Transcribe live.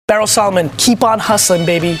Beryl Solomon, keep on hustling,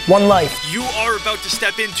 baby. One life. You are about to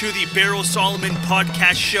step into the Beryl Solomon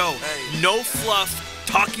podcast show. No fluff,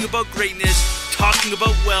 talking about greatness, talking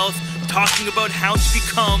about wealth, talking about how to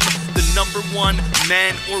become the #1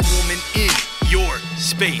 man or woman in your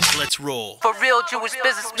space. Let's roll. For real Jewish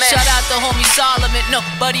businessman. Shout out to homie Solomon.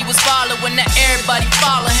 Nobody was following that, everybody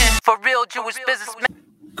follow him. For real Jewish businessman.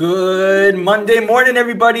 Good Monday morning,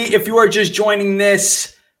 everybody. If you are just joining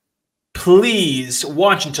this, please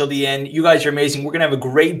watch until the end. You guys are amazing. We're going to have a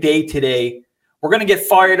great day today. We're going to get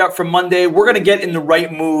fired up for Monday. We're going to get in the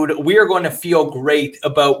right mood. We are going to feel great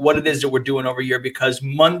about what it is that we're doing over here, because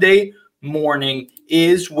Monday morning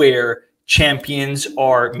is where champions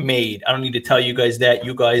are made. I don't need to tell you guys that.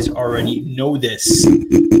 You guys already know this.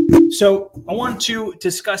 So I want to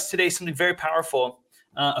discuss today something very powerful.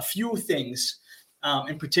 A few things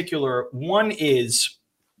in particular. One is,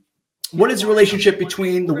 what is the relationship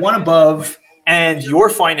between the one above and your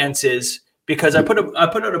finances? Because I put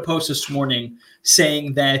out a post this morning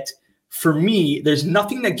saying that for me, there's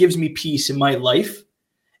nothing that gives me peace in my life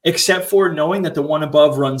except for knowing that the one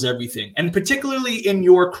above runs everything. And particularly in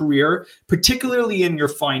your career, particularly in your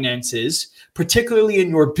finances, particularly in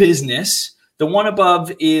your business, the one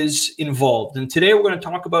above is involved. And today we're going to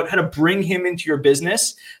talk about how to bring him into your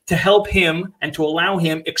business to help him and to allow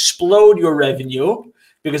him explode your revenue,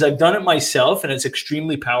 because I've done it myself and it's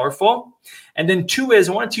extremely powerful. And then two is,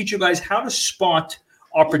 I want to teach you guys how to spot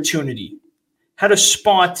opportunity, how to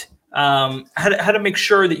spot, how to make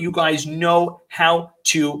sure that you guys know how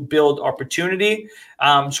to build opportunity.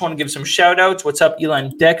 Just want to give some shout outs. What's up,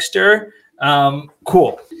 Elon Dexter?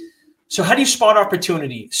 Cool. So how do you spot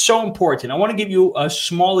opportunity? So important. I want to give you a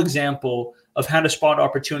small example of how to spot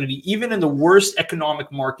opportunity, even in the worst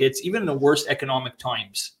economic markets, even in the worst economic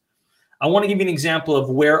times. I want to give you an example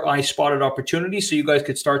of where I spotted opportunity so you guys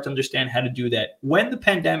could start to understand how to do that. When the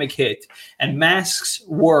pandemic hit and masks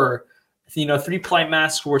were, 3-ply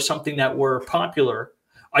masks were something that were popular,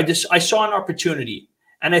 I saw an opportunity.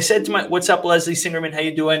 And I said to what's up, Leslie Singerman, how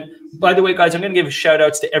you doing? By the way, guys, I'm going to give shout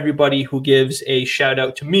outs to everybody who gives a shout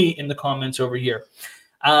out to me in the comments over here.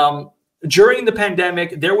 During the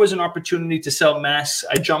pandemic, there was an opportunity to sell masks.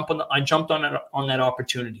 I jumped on that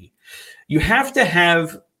opportunity. You have to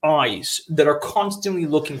have eyes that are constantly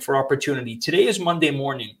looking for opportunity. Today is Monday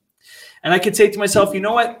morning. And I could say to myself, you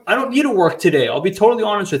know what? I don't need to work today. I'll be totally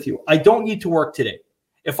honest with you. I don't need to work today.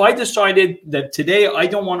 If I decided that today I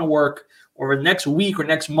don't want to work, or next week or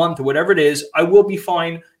next month or whatever it is, I will be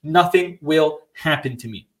fine. Nothing will happen to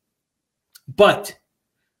me. But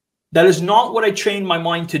that is not what I trained my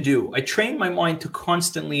mind to do. I trained my mind to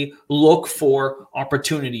constantly look for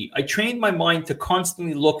opportunity. I trained my mind to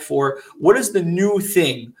constantly look for what is the new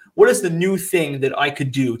thing? What is the new thing that I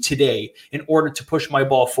could do today in order to push my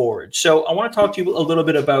ball forward? So I want to talk to you a little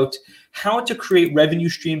bit about how to create revenue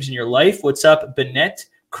streams in your life. What's up, Bennett?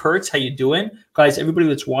 Kurtz, how you doing? Guys, everybody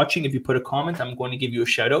that's watching, if you put a comment, I'm going to give you a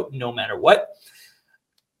shout out no matter what.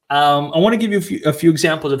 I want to give you a few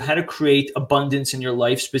examples of how to create abundance in your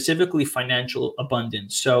life, specifically financial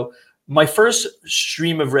abundance. So my first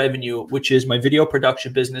stream of revenue, which is my video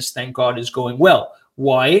production business, thank God, is going well.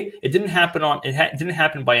 Why? It didn't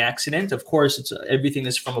happen by accident. Of course, everything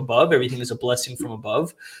is from above. Everything is a blessing from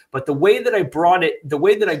above. But the way that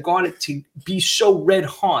I got it to be so red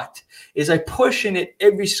hot is I push in it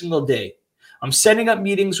every single day. I'm setting up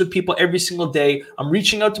meetings with people every single day. I'm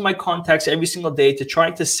reaching out to my contacts every single day to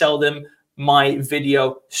try to sell them my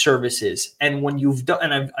video services. And when you've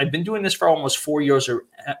done, and I've been doing this for almost 4 years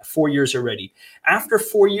already. After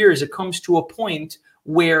 4 years, it comes to a point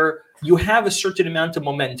where you have a certain amount of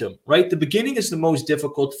momentum, right? The beginning is the most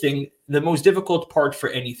difficult thing, the most difficult part for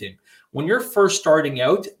anything. When you're first starting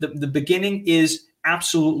out, the beginning is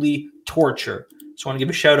absolutely torture. So I want to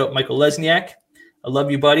give a shout out, Michael Lesniak. I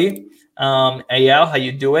love you, buddy. Ayal, how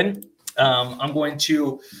you doing?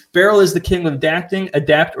 Beryl is the king of adapting,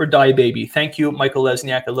 adapt or die, baby. Thank you, Michael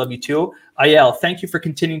Lesniak. I love you too. Ayal, thank you for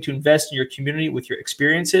continuing to invest in your community with your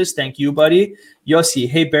experiences. Thank you, buddy. Yossi,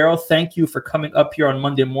 hey, Beryl, thank you for coming up here on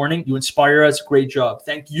Monday morning. You inspire us. Great job.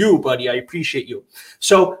 Thank you, buddy. I appreciate you.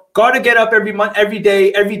 So got to get up every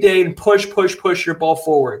day, and push your ball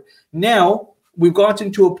forward. Now, we've gotten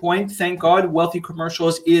to a point, thank God, Wealthy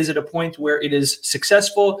Commercials is at a point where it is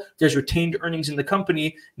successful. There's retained earnings in the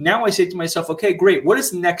company. Now I say to myself, okay, great. What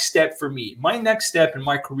is the next step for me? My next step in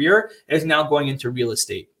my career is now going into real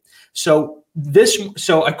estate. So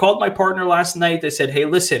I called my partner last night. I said, hey,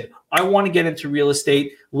 listen, I want to get into real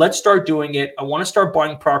estate. Let's start doing it. I want to start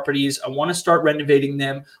buying properties. I want to start renovating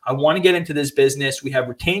them. I want to get into this business. We have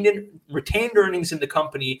retained earnings in the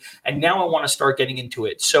company, and now I want to start getting into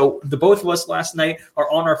it. So the both of us last night are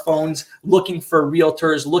on our phones looking for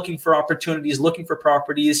realtors, looking for opportunities, looking for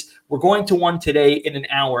properties. We're going to one today in an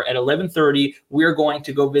hour at 11:30. We're going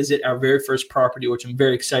to go visit our very first property, which I'm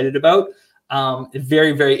very excited about.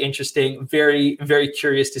 Very, very interesting. Very, very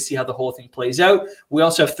curious to see how the whole thing plays out. We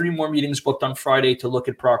also have 3 more meetings booked on Friday to look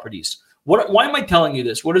at properties. Why am I telling you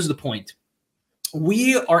this? What is the point?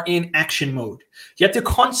 We are in action mode. You have to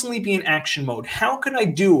constantly be in action mode. How can I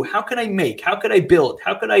do? How can I make? How can I build?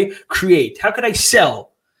 How can I create? How can I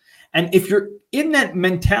sell? And if you're in that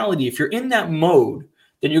mentality, if you're in that mode,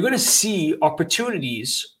 then you're going to see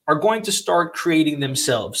opportunities are going to start creating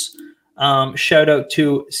themselves. Shout out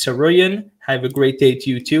to Saroyan. Have a great day to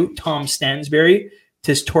you too. Tom Stansberry.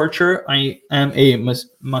 Tis torture. I am a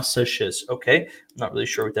masochist. Okay. I'm not really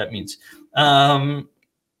sure what that means. Where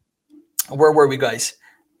were we, guys?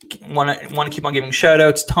 Want to keep on giving shout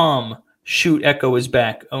outs. Tom, shoot, echo is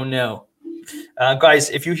back. Oh no. Guys,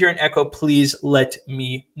 if you hear an echo, please let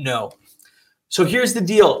me know. So here's the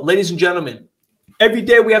deal, ladies and gentlemen. Every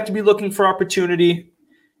day we have to be looking for opportunity.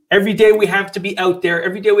 Every day we have to be out there.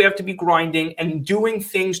 Every day we have to be grinding and doing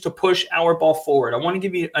things to push our ball forward. I want to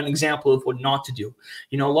give you an example of what not to do.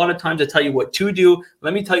 You know, a lot of times I tell you what to do.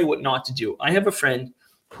 Let me tell you what not to do. I have a friend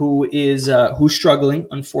who is who's struggling,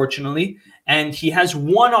 unfortunately, and he has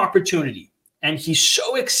one opportunity, and he's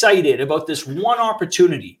so excited about this one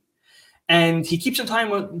opportunity. And he keeps on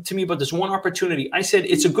talking to me about this one opportunity. I said,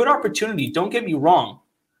 it's a good opportunity. Don't get me wrong,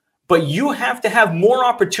 but you have to have more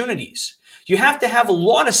opportunities. You have to have a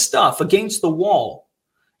lot of stuff against the wall.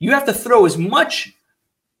 You have to throw as much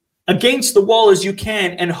against the wall as you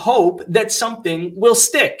can and hope that something will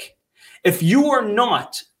stick. If you are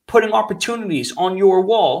not putting opportunities on your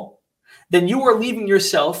wall, then you are leaving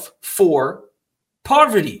yourself for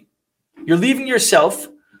poverty. You're leaving yourself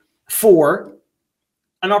for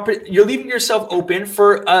you're leaving yourself open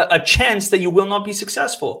for a chance that you will not be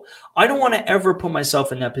successful. I don't want to ever put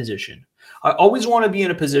myself in that position. I always want to be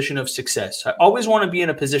in a position of success. I always want to be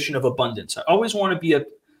in a position of abundance. I always want to be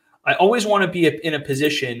in a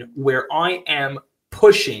position where I am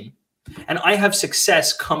pushing and I have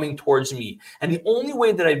success coming towards me. And the only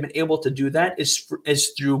way that I've been able to do that is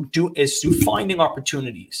through finding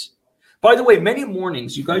opportunities. By the way, many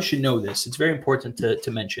mornings, you guys should know this. It's very important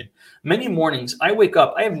to mention. Many mornings I wake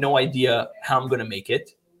up, I have no idea how I'm going to make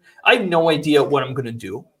it. I have no idea what I'm going to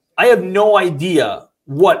do. I have no idea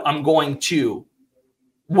what I'm going to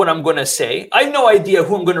say. I have no idea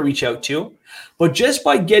who I'm going to reach out to. But just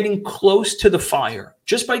by getting close to the fire,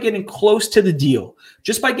 just by getting close to the deal,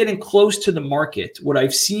 just by getting close to the market, what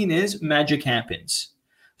I've seen is magic happens.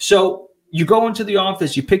 So you go into the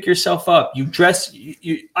office, you pick yourself up, you dress.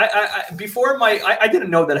 I didn't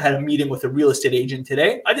know that I had a meeting with a real estate agent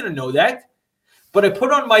today. I didn't know that. But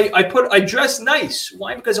I dress nice.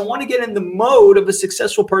 Why? Because I want to get in the mode of a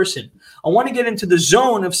successful person. I want to get into the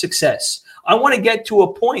zone of success. I want to get to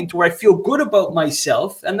a point where I feel good about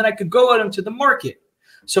myself and then I could go out into the market.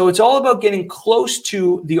 So it's all about getting close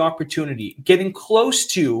to the opportunity, getting close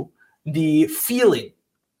to the feeling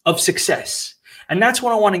of success. And that's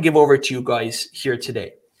what I want to give over to you guys here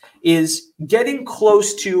today, is getting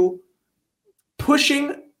close to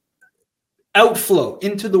pushing outflow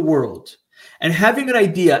into the world. And having an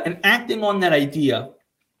idea and acting on that idea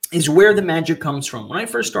is where the magic comes from. When I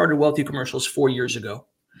first started Wealthy Commercials 4 years ago,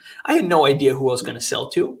 I had no idea who I was going to sell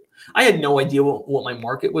to. I had no idea what my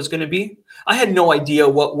market was going to be. I had no idea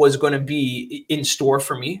what was going to be in store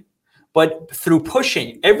for me. But through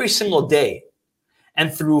pushing every single day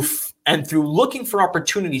and through looking for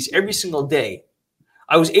opportunities every single day,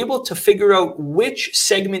 I was able to figure out which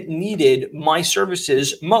segment needed my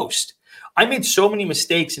services most. I made so many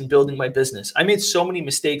mistakes in building my business. I made so many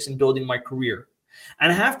mistakes in building my career. And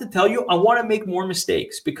I have to tell you, I want to make more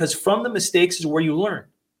mistakes, because from the mistakes is where you learn.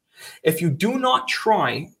 If you do not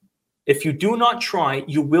try,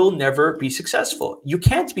 you will never be successful. You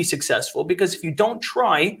can't be successful because if you don't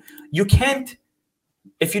try, you can't.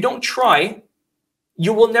 If you don't try,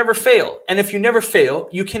 you will never fail. And if you never fail,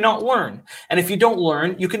 you cannot learn. And if you don't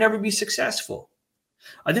learn, you can never be successful.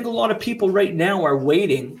 I think a lot of people right now are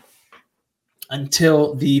waiting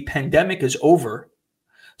until the pandemic is over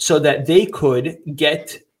so that they could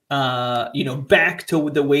get back to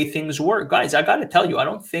the way things were. Guys, I got to tell you, I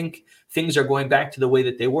don't think things are going back to the way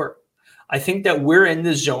that they were. I think that we're in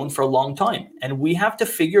this zone for a long time, and we have to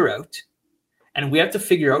figure out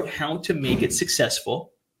how to make it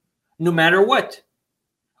successful no matter what.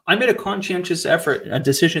 I made a conscientious a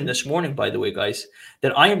decision this morning, by the way, guys,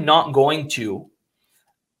 that I am not going to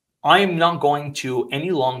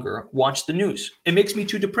any longer watch the news. It makes me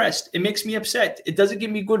too depressed. It makes me upset. It doesn't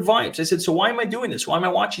give me good vibes. I said, so why am I doing this? Why am I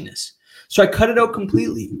watching this? So I cut it out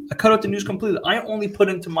completely. I cut out the news completely. I only put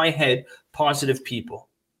into my head positive people.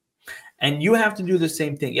 And you have to do the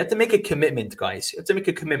same thing. You have to make a commitment, guys. You have to make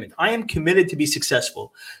a commitment. I am committed to be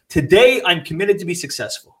successful. Today, I'm committed to be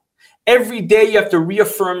successful. Every day, you have to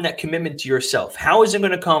reaffirm that commitment to yourself. How is it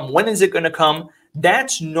going to come? When is it going to come?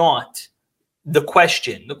 That's not the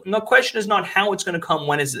question. The question is not how it's going to come.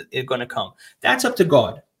 When is it going to come? That's up to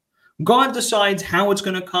God. God decides how it's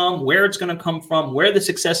going to come, where it's going to come from, where the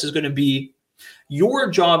success is going to be. Your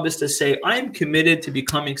job is to say, I'm committed to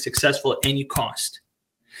becoming successful at any cost.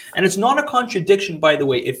 And it's not a contradiction, by the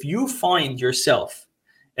way, if you find yourself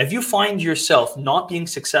not being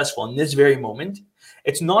successful in this very moment,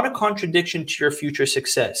 it's not a contradiction to your future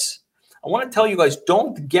success. I want to tell you guys,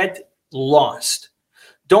 don't get lost.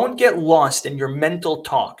 Don't get lost in your mental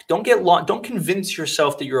talk. Don't convince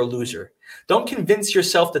yourself that you're a loser. Don't convince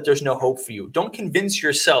yourself that there's no hope for you. Don't convince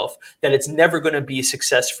yourself that it's never going to be a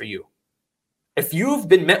success for you. If you've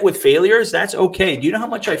been met with failures, that's okay. Do you know how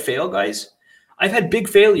much I fail, guys? I've had big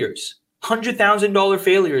failures, $100,000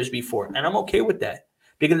 failures before, and I'm okay with that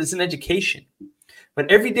because it's an education. But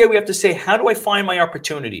every day we have to say, how do I find my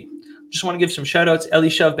opportunity? Just want to give some shout outs.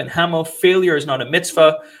 Elishav Ben Hamo, failure is not a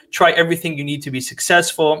mitzvah. Try everything you need to be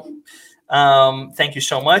successful. Thank you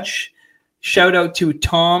so much. Shout out to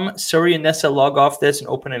Tom. Sorry, Nessa, log off this and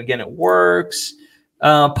open it again. It works.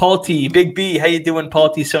 Paul T, Big B, how you doing, Paul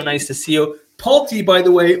T? So nice to see you. Paul T, by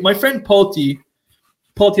the way, my friend Paul T,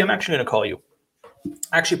 I'm actually going to call you.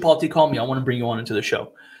 Actually, Paul T, call me. I want to bring you on into the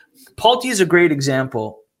show. Paul T is a great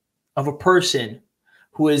example of a person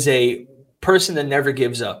who is a person that never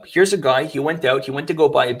gives up. Here's a guy, he went to go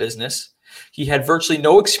buy a business. He had virtually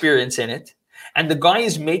no experience in it. And the guy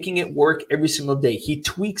is making it work every single day. He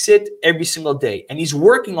tweaks it every single day. And he's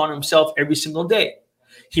working on himself every single day.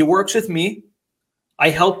 He works with me. I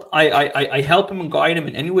help him and guide him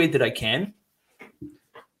in any way that I can.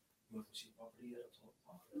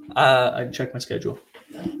 I check my schedule.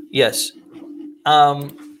 Yes.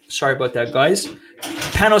 Sorry about that, guys.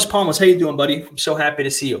 Panos Palmos, how you doing, buddy? I'm so happy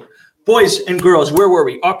to see you. Boys and girls, where were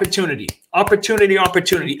we? Opportunity. Every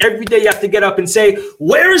day you have to get up and say,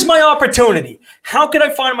 where is my opportunity? How can I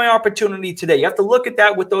find my opportunity today? You have to look at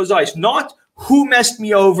that with those eyes, not who messed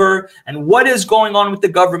me over and what is going on with the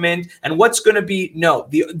government and what's going to be. No,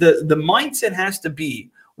 the mindset has to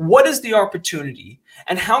be, what is the opportunity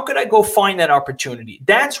and how could I go find that opportunity?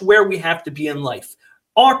 That's where we have to be in life.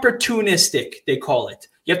 Opportunistic, they call it.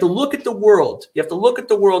 You have to look at the world. You have to look at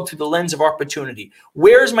the world through the lens of opportunity.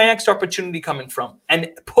 Where is my next opportunity coming from?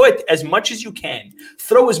 And put as much as you can,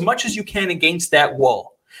 throw as much as you can against that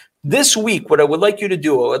wall. This week, what I would like you to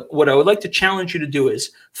do, what I would like to challenge you to do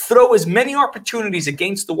is throw as many opportunities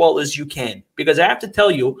against the wall as you can. Because I have to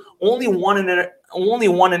tell you, only one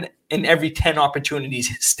in every 10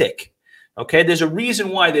 opportunities stick. Okay, there's a reason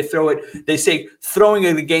why they say throwing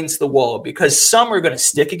it against the wall, because some are going to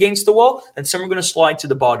stick against the wall and some are going to slide to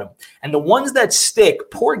the bottom. And the ones that stick,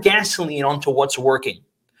 pour gasoline onto what's working.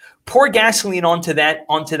 Pour gasoline onto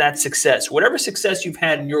that success. Whatever success you've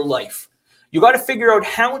had in your life, you got to figure out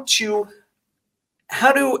how could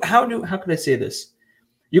I say this?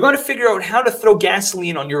 You got to figure out how to throw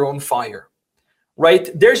gasoline on your own fire, right?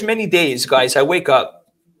 There's many days, guys, I wake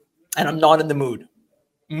up and I'm not in the mood.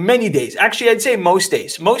 Many days. Actually, I'd say most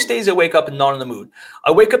days. Most days I wake up and not in the mood.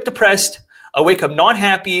 I wake up depressed. I wake up not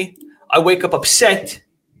happy. I wake up upset.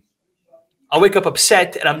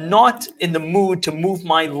 And I'm not in the mood to move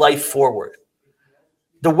my life forward.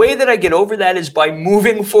 The way that I get over that is by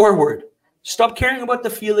moving forward. Stop caring about the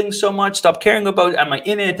feelings so much. Stop caring about, am I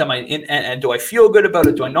in it? And do I feel good about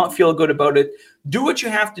it? Do I not feel good about it? Do what you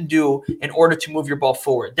have to do in order to move your ball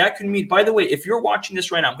forward. That could mean, by the way, if you're watching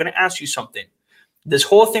this right now, I'm going to ask you something. This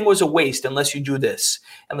whole thing was a waste unless you do this.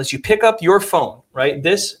 Unless you pick up your phone, right?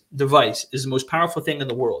 This device is the most powerful thing in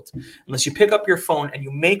the world. Unless you pick up your phone and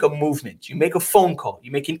you make a movement, you make a phone call,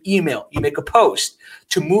 you make an email, you make a post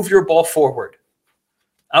to move your ball forward.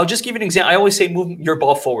 I'll just give you an example. I always say move your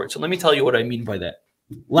ball forward. So let me tell you what I mean by that.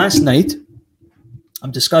 Last night,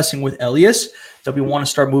 I'm discussing with Elias that we want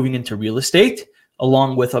to start moving into real estate,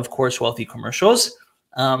 along with, of course, Wealthy Commercials.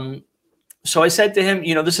 So I said to him,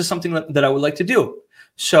 this is something that I would like to do.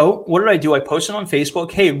 So what did I do? I posted on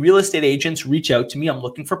Facebook, hey, real estate agents, reach out to me. I'm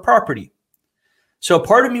looking for property. So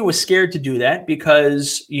part of me was scared to do that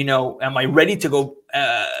because, am I ready to go?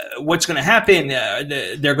 What's going to happen?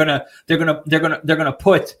 They're going to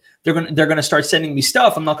start sending me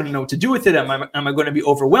stuff. I'm not going to know what to do with it. Am I going to be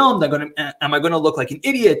overwhelmed? Am I going to look like an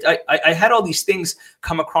idiot? I had all these things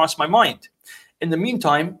come across my mind. In the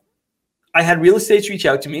meantime, I had real estate agents reach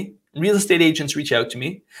out to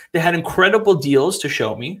me. They had incredible deals to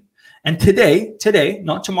show me. And today,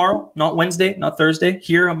 not tomorrow, not Wednesday, not Thursday,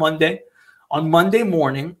 here on Monday. On Monday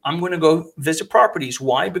morning, I'm going to go visit properties.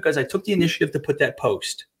 Why? Because I took the initiative to put that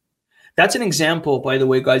post. That's an example, by the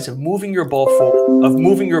way, guys, of moving your ball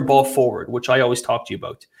forward, which I always talk to you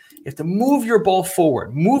about. You have to move your ball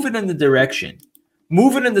forward, move it in the direction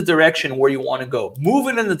where you want to go, move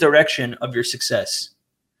it in the direction of your success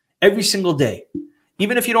every single day.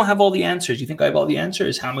 Even if you don't have all the answers, you think I have all the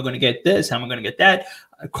answers. How am I going to get this? How am I going to get that?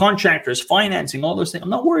 Contractors, financing, all those things. I'm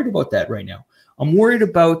not worried about that right now. I'm worried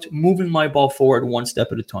about moving my ball forward one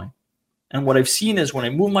step at a time. And what I've seen is when I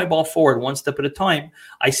move my ball forward one step at a time,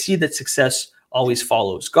 I see that success always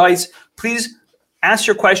follows. Guys, please ask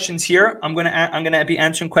your questions here. I'm gonna be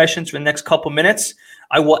answering questions for the next couple minutes.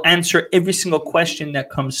 I will answer every single question that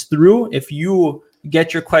comes through. If you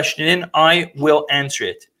get your question in, I will answer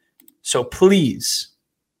it. So please.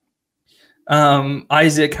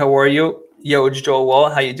 Isaac, how are you? Yo, it's Joel Wall.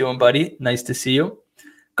 How you doing, buddy? Nice to see you.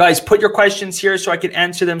 Guys, put your questions here so I can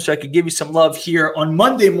answer them, so I could give you some love here on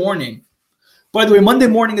Monday morning. By the way, Monday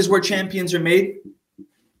morning is where champions are made.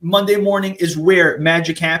 Monday morning is where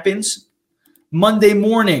magic happens. Monday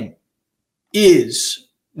morning is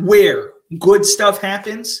where good stuff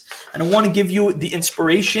happens. And I want to give you the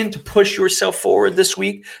inspiration to push yourself forward this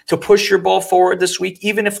week, to push your ball forward this week,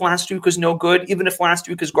 even if last week was no good, even if last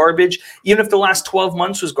week is garbage, even if the last 12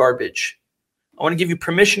 months was garbage. I want to give you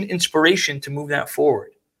permission, inspiration to move that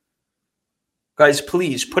forward. Guys,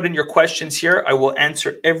 please put in your questions here. I will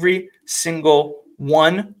answer every single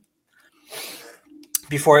one.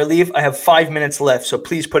 Before I leave, I have 5 minutes left, so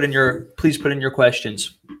please put in your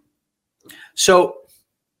questions. So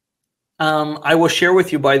I will share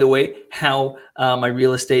with you, by the way, how my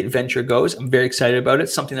real estate venture goes. I'm very excited about it.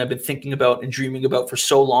 Something I've been thinking about and dreaming about for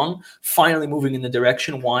so long. Finally moving in the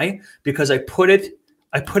direction. Why? Because I put it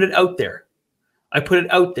out there. I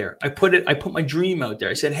put my dream out there.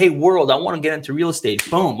 I said, hey, world, I want to get into real estate.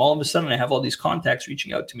 Boom. All of a sudden, I have all these contacts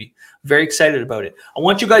reaching out to me. Very excited about it. I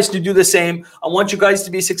want you guys to do the same. I want you guys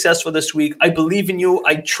to be successful this week. I believe in you.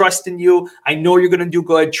 I trust in you. I know you're going to do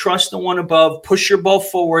good. Trust the one above. Push your ball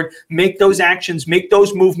forward. Make those actions. Make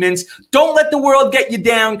those movements. Don't let the world get you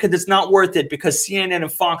down, because it's not worth it, because CNN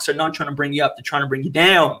and Fox are not trying to bring you up. They're trying to bring you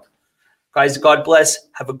down. Guys, God bless.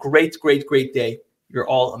 Have a great, great, great day. You're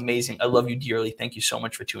all amazing. I love you dearly. Thank you so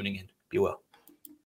much for tuning in. Be well.